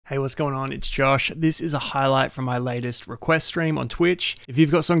Hey, what's going on? It's Josh. This is a highlight from my latest request stream on Twitch. If you've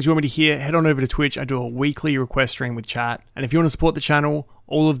got songs you want me to hear, head on over to Twitch. I do a weekly request stream with chat. And if you want to support the channel,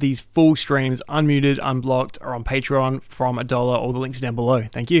 all of these full streams, unmuted, unblocked, are on Patreon from $1. All the links down below.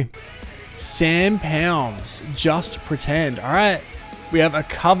 Thank you. Sam Pounds, Just Pretend. All right, we have a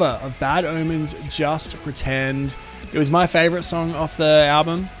cover of Bad Omens' Just Pretend. It was my favorite song off the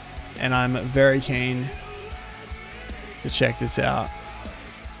album, and I'm very keen to check this out.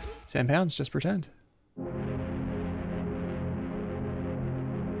 Sam Pounds, Just Pretend. I'm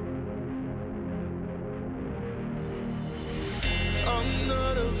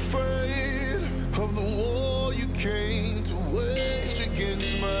not afraid of the war you came to wage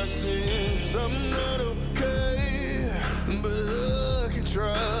against my sins. I'm not okay, but I can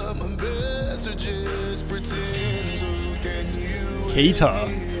try my best to just pretend. So can you Guitar.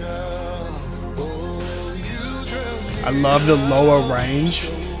 I love the lower range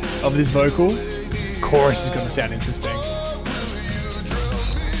of this vocal. Chorus is going to sound interesting.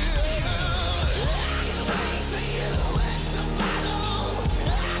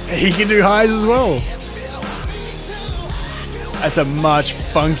 He can do highs as well. That's a much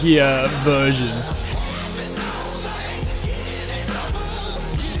funkier version.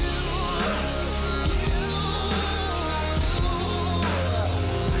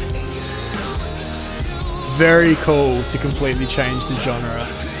 Very cool to completely change the genre.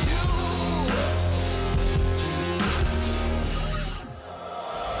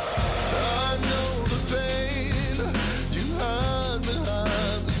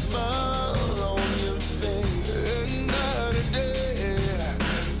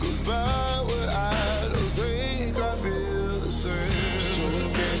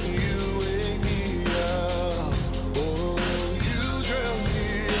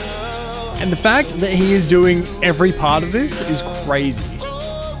 And the fact that he is doing every part of this is crazy.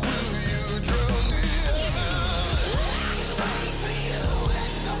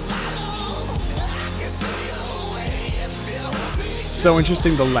 So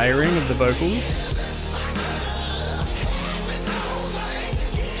interesting, the layering of the vocals.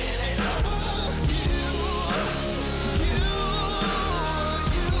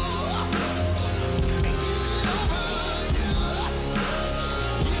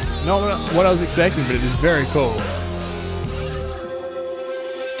 Not what I was expecting, but it is very cool.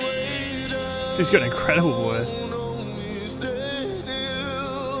 She's got an incredible voice.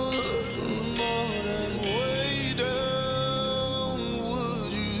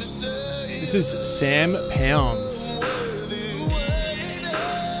 This is Sam Pounds.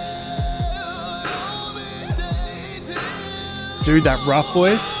 Dude, that rough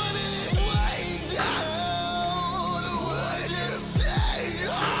voice.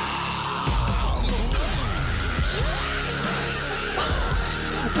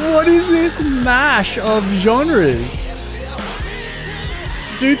 What is this mash of genres?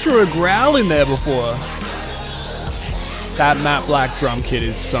 Dude threw a growl in there before. That matte black drum kit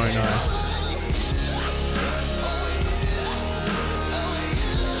is so nice.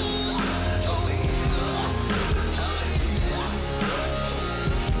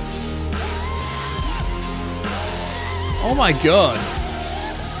 Oh my god.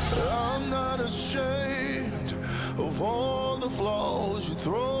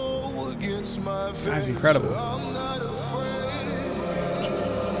 That's incredible. I'm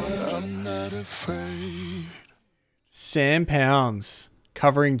not afraid. Sam Pounds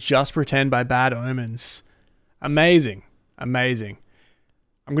covering Just Pretend by Bad Omens. Amazing. Amazing.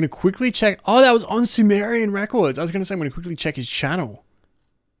 I'm going to quickly check. Oh, that was on Sumerian Records. I was going to say I'm going to quickly check his channel.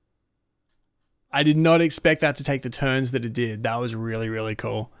 I did not expect that to take the turns that it did. That was really, really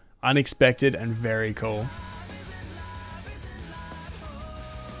cool. Unexpected and very cool.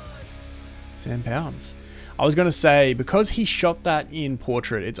 Sam Pounds. I was going to say, because he shot that in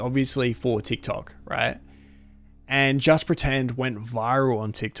portrait, it's obviously for TikTok, right? And Just Pretend went viral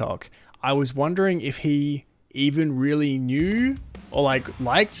on TikTok. I was wondering if he even really knew or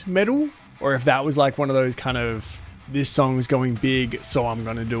liked metal, or if that was like one of those kind of, this song's going big, so I'm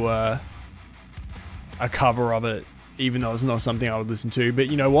going to do a cover of it, even though it's not something I would listen to. But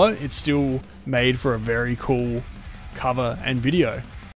you know what? It's still made for a very cool cover and video.